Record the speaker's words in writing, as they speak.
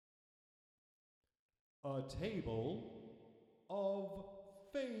A Table of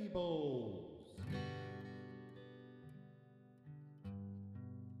Fables.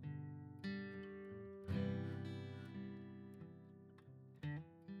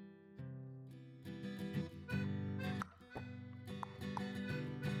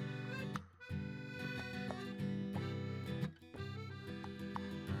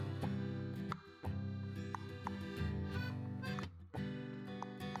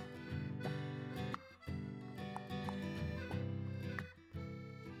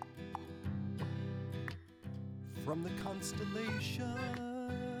 From the constellations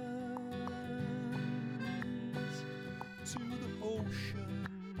to the oceans,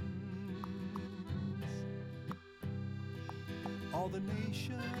 all the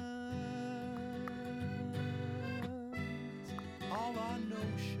nations, all our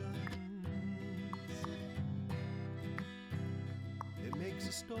notions, it makes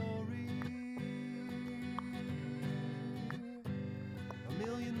a story, a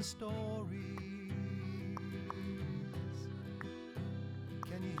million stories.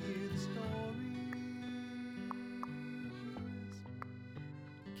 Can you hear the stories?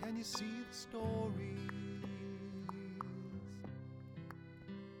 Can you see the stories?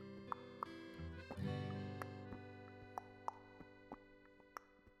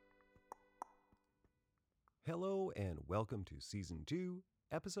 Hello and welcome to Season 2,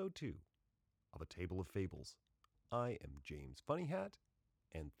 Episode 2 of A Table of Fables. I am James Funnyhat,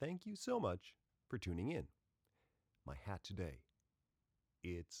 and thank you so much for tuning in. My hat today,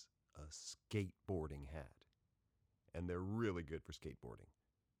 it's a skateboarding hat. And they're really good for skateboarding.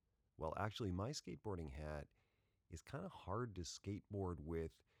 Well, actually, my skateboarding hat is kind of hard to skateboard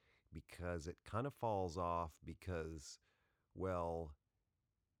with because it kind of falls off because, well,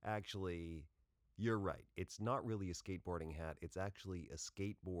 actually, you're right. It's not really a skateboarding hat. It's actually a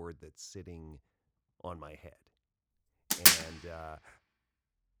skateboard that's sitting on my head. And,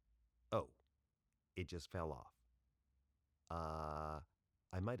 it just fell off.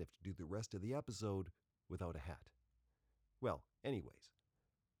 I might have to do the rest of the episode without a hat. Well, anyways,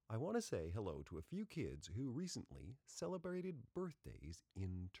 I want to say hello to a few kids who recently celebrated birthdays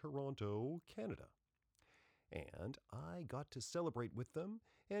in Toronto, Canada. And I got to celebrate with them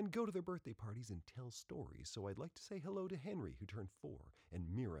and go to their birthday parties and tell stories. So I'd like to say hello to Henry, who turned 4,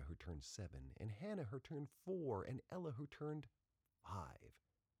 and Mira, who turned 7, and Hannah, who turned 4, and Ella, who turned 5.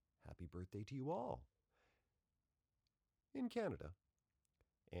 Happy birthday to you all. In Canada,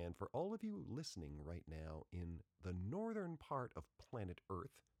 and for all of you listening right now in the northern part of planet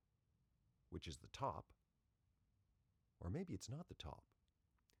Earth, which is the top, or maybe it's not the top.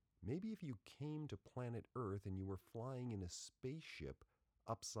 Maybe if you came to planet Earth and you were flying in a spaceship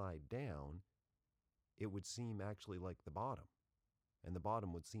upside down, it would seem actually like the bottom, and the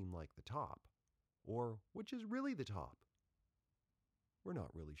bottom would seem like the top. Or which is really the top? We're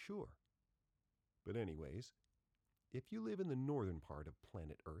not really sure. But anyways, if you live in the northern part of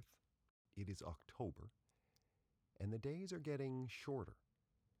planet Earth, it is October, and the days are getting shorter,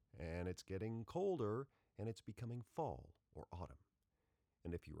 and it's getting colder, and it's becoming fall or autumn.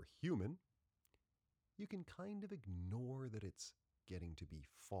 And if you're a human, you can kind of ignore that it's getting to be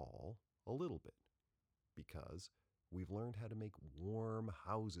fall a little bit, because we've learned how to make warm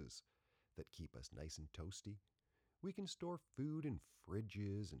houses that keep us nice and toasty. We can store food in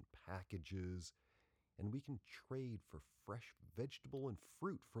fridges and packages, and we can trade for fresh vegetable and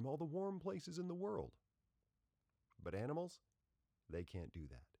fruit from all the warm places in the world. But animals, they can't do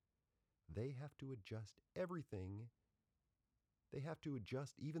that. They have to adjust everything. They have to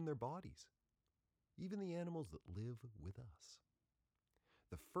adjust even their bodies, even the animals that live with us.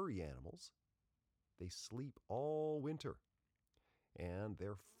 The furry animals, they sleep all winter, and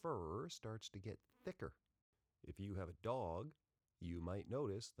their fur starts to get thicker. If you have a dog, you might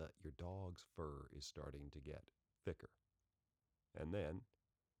notice that your dog's fur is starting to get thicker. And then,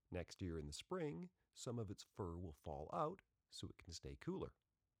 next year in the spring, some of its fur will fall out so it can stay cooler.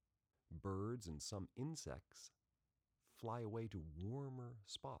 Birds and some insects fly away to warmer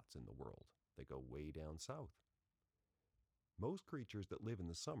spots in the world. They go way down south. Most creatures that live in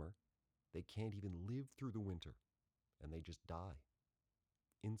the summer, they can't even live through the winter, and they just die.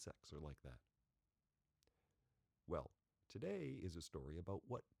 Insects are like that. Well, today is a story about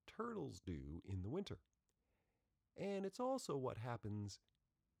what turtles do in the winter. And it's also what happens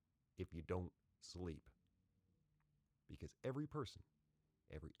if you don't sleep. Because every person,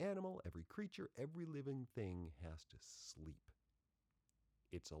 every animal, every creature, every living thing has to sleep.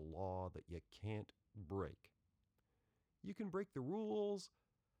 It's a law that you can't break. You can break the rules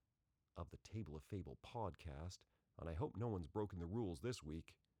of the Table of Fable podcast, and I hope no one's broken the rules this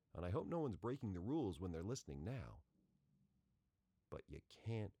week. And I hope no one's breaking the rules when they're listening now. But you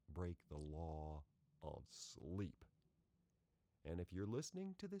can't break the law of sleep. And if you're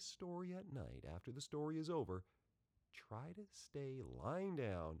listening to this story at night after the story is over, try to stay lying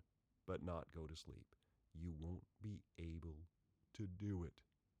down but not go to sleep. You won't be able to do it.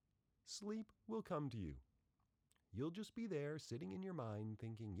 Sleep will come to you. You'll just be there sitting in your mind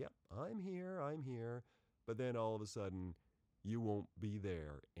thinking, yep, I'm here. But then all of a sudden, you won't be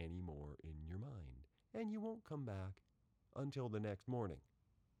there anymore in your mind. And you won't come back until the next morning.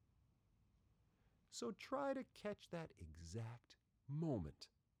 So try to catch that exact moment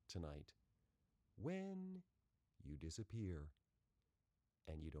tonight when you disappear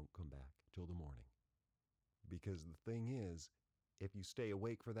and you don't come back till the morning. Because the thing is, if you stay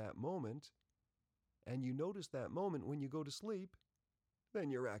awake for that moment and you notice that moment when you go to sleep, then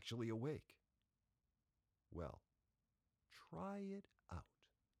you're actually awake. Well, try it out.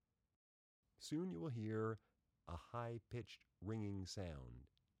 Soon you will hear a high-pitched ringing sound.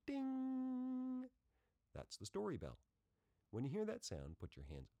 Ding! That's the story bell. When you hear that sound, put your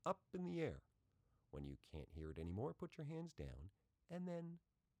hands up in the air. When you can't hear it anymore, put your hands down, and then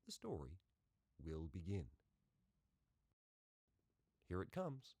the story will begin. Here it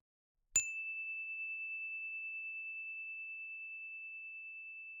comes.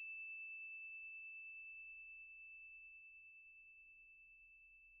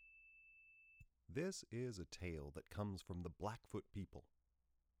 This is a tale that comes from the Blackfoot people,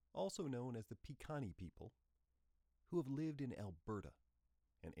 also known as the Piikani people, who have lived in Alberta,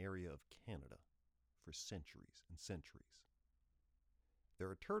 an area of Canada, for centuries and centuries. There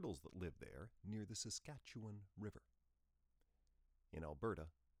are turtles that live there near the Saskatchewan River. In Alberta,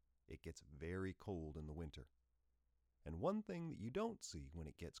 it gets very cold in the winter. And one thing that you don't see when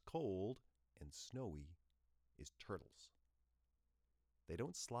it gets cold and snowy is turtles. They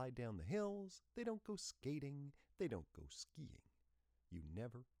don't slide down the hills, they don't go skating, they don't go skiing. You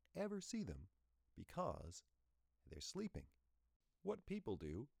never, ever see them because they're sleeping. What people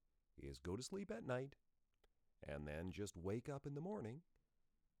do is go to sleep at night and then just wake up in the morning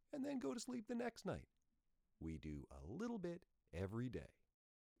and then go to sleep the next night. We do a little bit every day.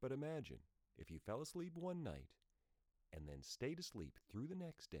 But imagine if you fell asleep one night and then stayed asleep through the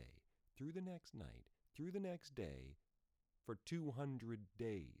next day, through the next night, through the next day for 200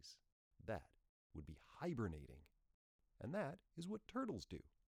 days. That would be hibernating. And that is what turtles do.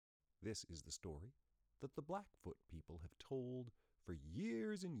 This is the story that the Blackfoot people have told for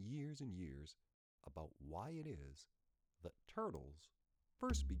years and years and years about why it is that turtles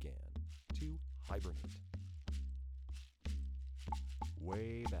first began to hibernate.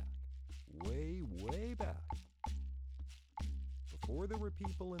 Way back, way back, before there were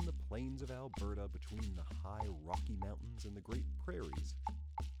people in the plains of Alberta between the high Rocky Mountains and the Great Prairies,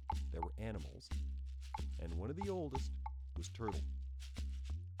 there were animals, and one of the oldest was Turtle.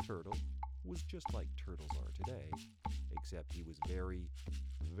 Turtle was just like turtles are today, except he was very,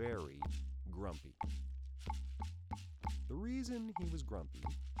 very grumpy. The reason he was grumpy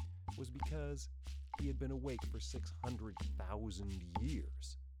was because he had been awake for 600,000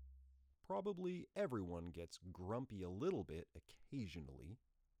 years. Probably everyone gets grumpy a little bit occasionally,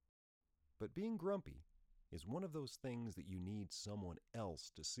 but being grumpy is one of those things that you need someone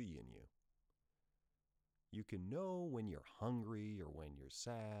else to see in you. You can know when you're hungry or when you're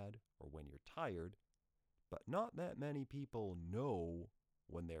sad or when you're tired, but not that many people know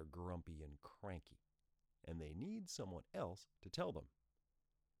when they're grumpy and cranky, and they need someone else to tell them.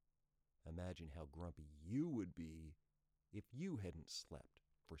 Imagine how grumpy you would be if you hadn't slept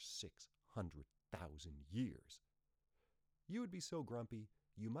for 600,000 years. You would be so grumpy,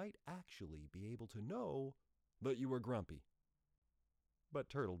 you might actually be able to know that you were grumpy. But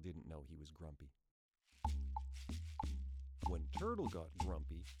Turtle didn't know he was grumpy. When Turtle got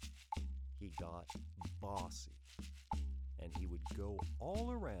grumpy, he got bossy, and he would go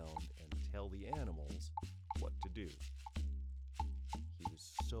all around and tell the animals what to do. He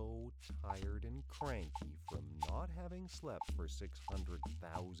was so tired and cranky from not having slept for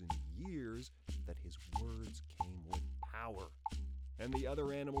 600,000 years that his words came with power, and the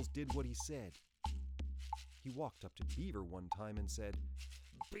other animals did what he said. He walked up to Beaver one time and said,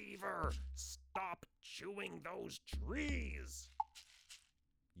 "Beaver, stop chewing those trees!"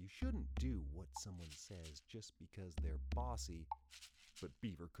 You shouldn't do what someone says just because they're bossy, but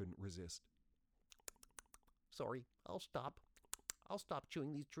Beaver couldn't resist. "Sorry, I'll stop. I'll stop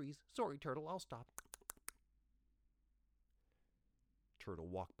chewing these trees. Sorry, Turtle, I'll stop." Turtle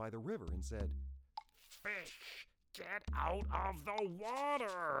walked by the river and said, "Fish, get out of the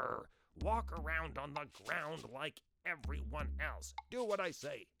water! Walk around on the ground like everyone else. Do what I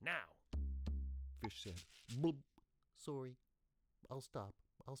say, now. Fish said, "Blub." Sorry. I'll stop,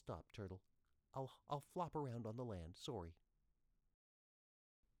 Turtle. I'll flop around on the land, sorry.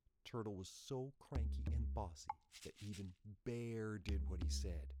 Turtle was so cranky and bossy that even Bear did what he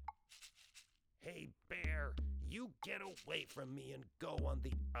said. Hey, Bear, you get away from me and go on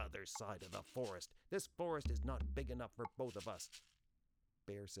the other side of the forest. This forest is not big enough for both of us.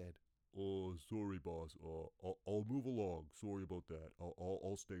 Bear said, Sorry, boss. I'll move along. Sorry about that.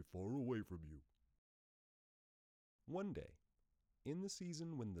 I'll stay far away from you. One day, in the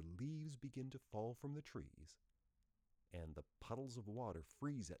season when the leaves begin to fall from the trees and the puddles of water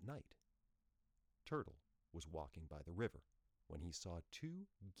freeze at night, Turtle was walking by the river when he saw 2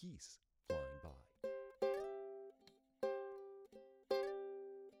 geese flying by.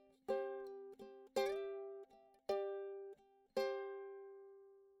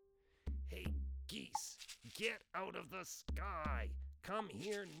 Hey, geese, get out of the sky. Come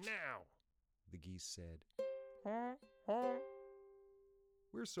here now. The geese said, Huh? Huh?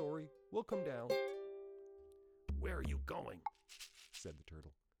 "We're sorry, we'll come down," Where are you going? said the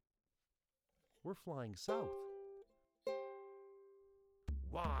turtle. "We're flying south."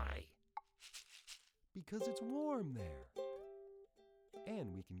 Why? "Because it's warm there.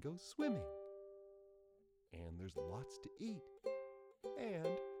 And we can go swimming. And there's lots to eat.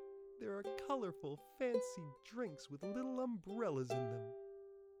 And there are colorful, fancy drinks with little umbrellas in them."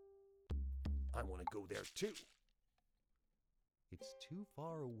 I want to go there too. "It's too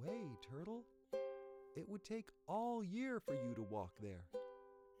far away, Turtle. It would take all year for you to walk there.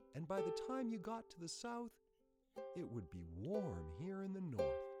 And by the time you got to the south, it would be warm here in the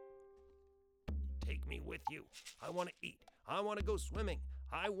north." Take me with you. I want to eat. I want to go swimming.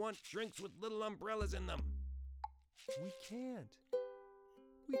 I want drinks with little umbrellas in them. "We can't.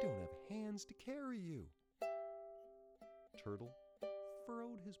 We don't have hands to carry you." Turtle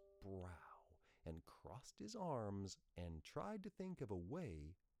furrowed his brow and crossed his arms and tried to think of a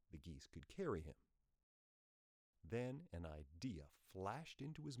way the geese could carry him. Then an idea flashed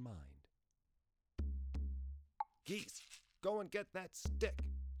into his mind. Geese, go and get that stick.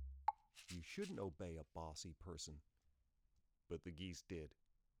 You shouldn't obey a bossy person. But the geese did.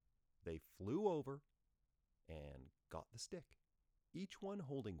 They flew over and got the stick, each one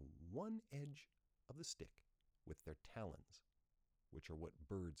holding one edge of the stick with their talons, which are what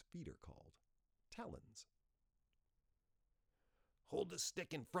birds' feet are called, talons. Hold the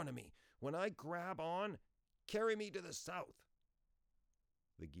stick in front of me. When I grab on, carry me to the south.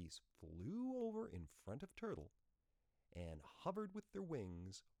 The geese flew over in front of Turtle and hovered with their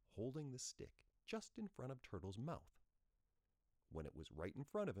wings, holding the stick just in front of Turtle's mouth. When it was right in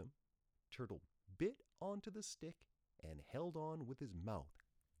front of him, Turtle bit onto the stick and held on with his mouth.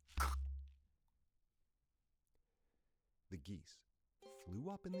 The geese flew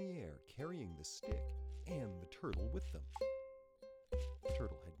up in the air carrying the stick and the turtle with them.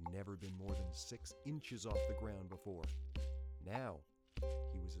 Turtle had never been more than 6 inches off the ground before. Now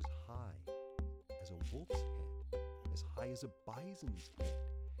he was as high as a wolf's head, as high as a bison's head,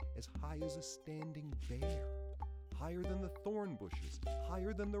 as high as a standing bear, higher than the thorn bushes,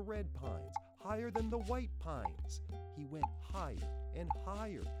 higher than the red pines, higher than the white pines. He went higher and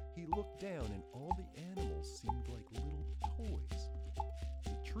higher. He looked down and all the animals seemed like little toys.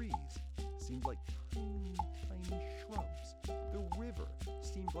 The trees seemed like tiny, tiny shrubs. The river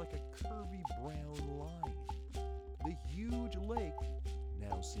seemed like a curvy brown line. The huge lake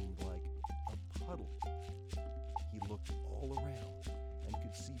now seemed like a puddle. He looked all around and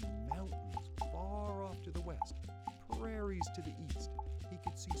could see mountains far off to the west, prairies to the east. He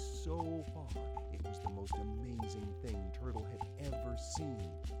could see so far. It was the most amazing thing Turtle had ever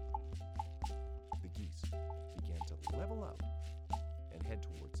seen. The geese began to level out and head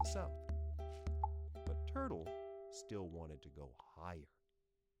towards the south. But Turtle still wanted to go higher.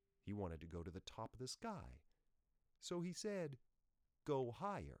 He wanted to go to the top of the sky. So he said, "Go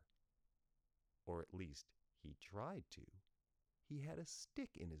higher." Or at least he tried to. He had a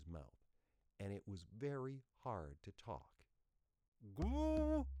stick in his mouth, and it was very hard to talk.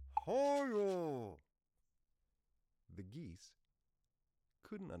 Go higher! The geese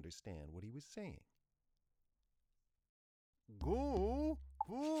couldn't understand what he was saying. Go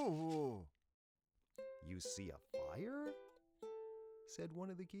forward! "You see a fire?" said one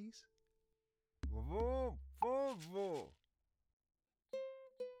of the geese. Go forward!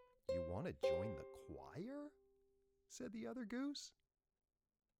 "You want to join the choir?" said the other goose.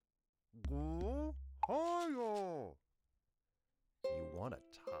 Go higher! "You want a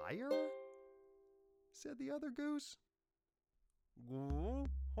tire?" said the other goose. Go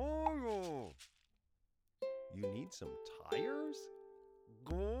higher! You need some tires?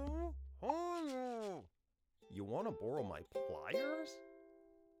 Go higher. You want to borrow my pliers?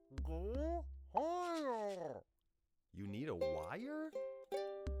 Go higher. You need a wire?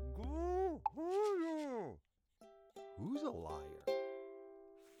 Go higher. Who's a liar?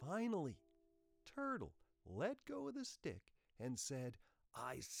 Finally, Turtle let go of the stick and said,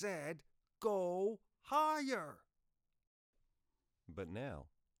 I said, go higher. But now,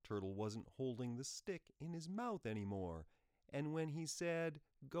 Turtle wasn't holding the stick in his mouth anymore, and when he said,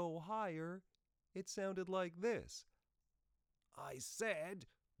 go higher, it sounded like this. I said,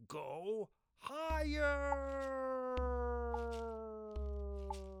 go higher!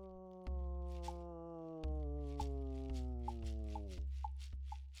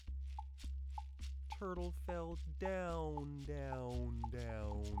 Turtle fell down, down,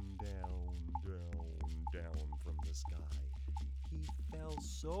 down, down, down, down from the sky. He fell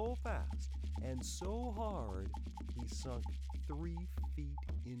so fast and so hard, he sunk 3 feet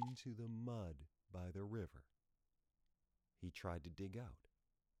into the mud by the river. He tried to dig out,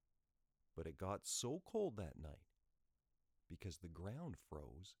 but it got so cold that night, because the ground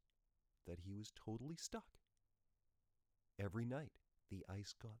froze, that he was totally stuck. Every night, the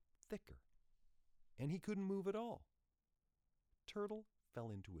ice got thicker, and he couldn't move at all. Turtle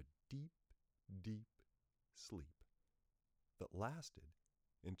fell into a deep, deep sleep that lasted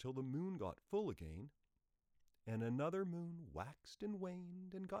until the moon got full again, and another moon waxed and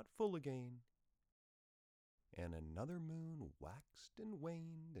waned and got full again, and another moon waxed and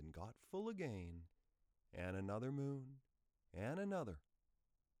waned and got full again, and another moon, and another.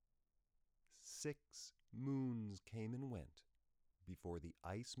 6 moons came and went before the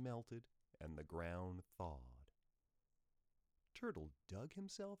ice melted and the ground thawed. Turtle dug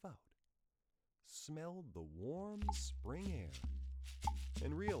himself out, smelled the warm spring air,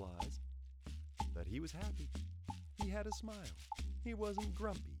 and realized that he was happy. He had a smile. He wasn't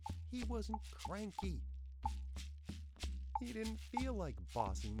grumpy. He wasn't cranky. He didn't feel like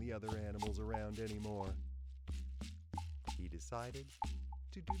bossing the other animals around anymore. He decided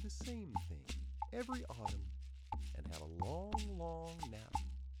to do the same thing every autumn and have a long, long nap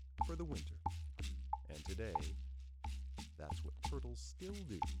for the winter. And today, that's what turtles still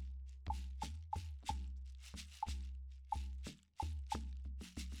do.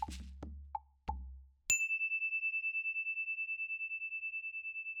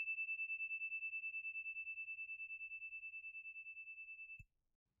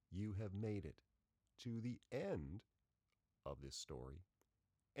 You have made it to the end of this story,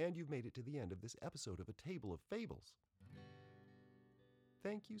 and you've made it to the end of this episode of A Table of Fables.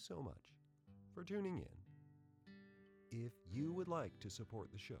 Thank you so much for tuning in. If you would like to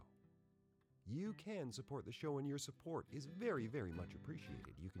support the show, you can support the show, and your support is very, very much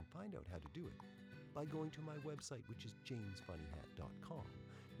appreciated. You can find out how to do it by going to my website, which is jamesfunnyhat.com.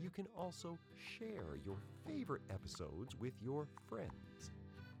 You can also share your favorite episodes with your friends.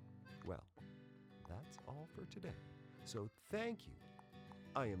 Well, that's all for today. So thank you.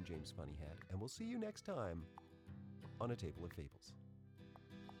 I am James Funnyhat, and we'll see you next time on A Table of Fables.